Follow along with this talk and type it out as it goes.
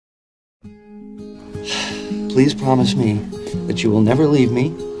please promise me that you will never leave me,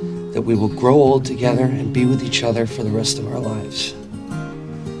 that we will grow old together and be with each other for the rest of our lives.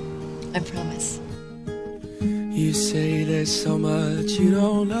 I promise. You say there's so much you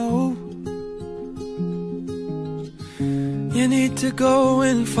don't know. You need to go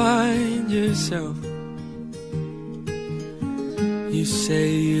and find yourself. You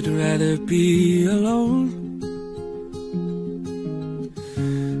say you'd rather be alone,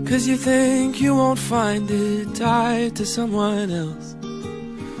 'cause you think you won't find it tied to someone else.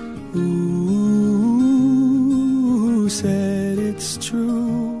 Who said it's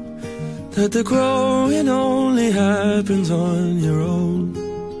true that the growing only happens on your own?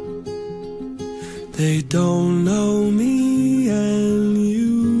 They don't know me and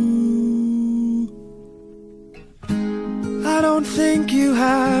you. I don't think you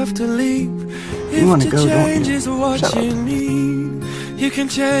have to leave. If wanna the go, don't change you? is what Shut you up. need, you can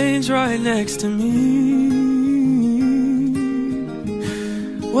change right next to me.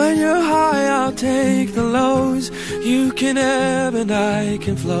 When you're high, I'll take the lows. You can ebb and I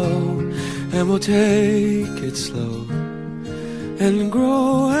can flow, and we'll take it slow and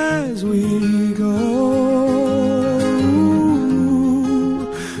grow as we go.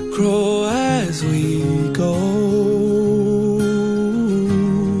 Grow as we go.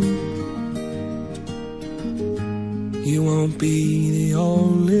 You won't be the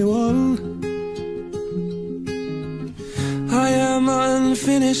only one. I am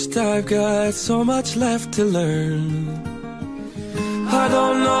unfinished, I've got so much left to learn. I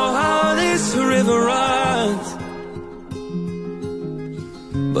don't know how this river runs,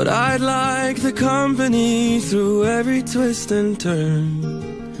 but I'd like the company through every twist and turn.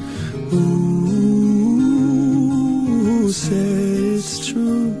 Who said it's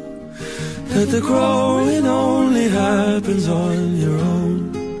true that the growing only happens on your own?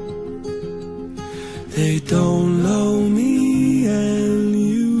 They don't know me and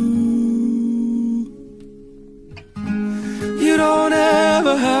you. You don't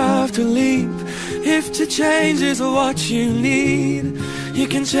ever have to leave. If to change is what you need, you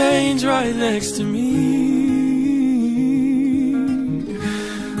can change right next to me.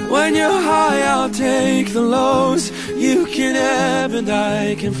 When you're high, I'll take the lows. You can ebb and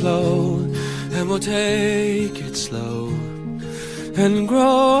I can flow, and we'll take it slow and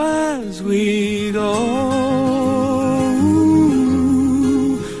grow as we go.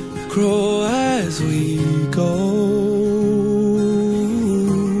 Grow as we go.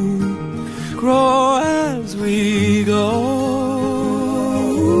 Grow as we go.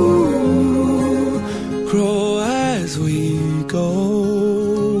 Grow as we go.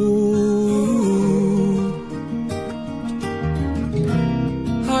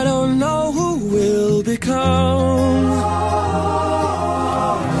 I don't know who will become.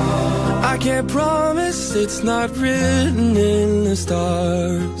 I can't promise, it's not written in the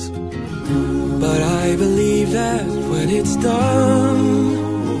stars, but I believe that when it's done,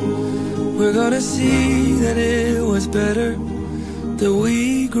 we're gonna see that it was better that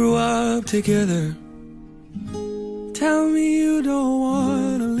we grew up together. Tell me you don't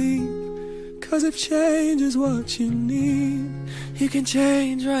wanna leave, 'cause if change is what you need, you can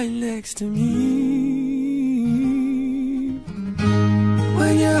change right next to me.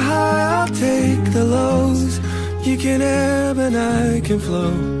 When you're high, I'll take the lows. You can ebb and I can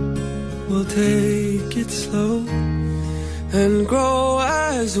flow. We'll take it slow and grow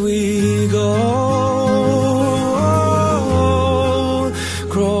as we go.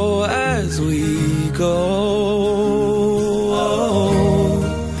 Grow as we go.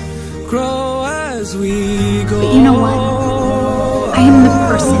 Grow as we go. But you know what? I am the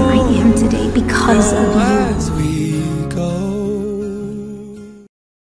person I am today because of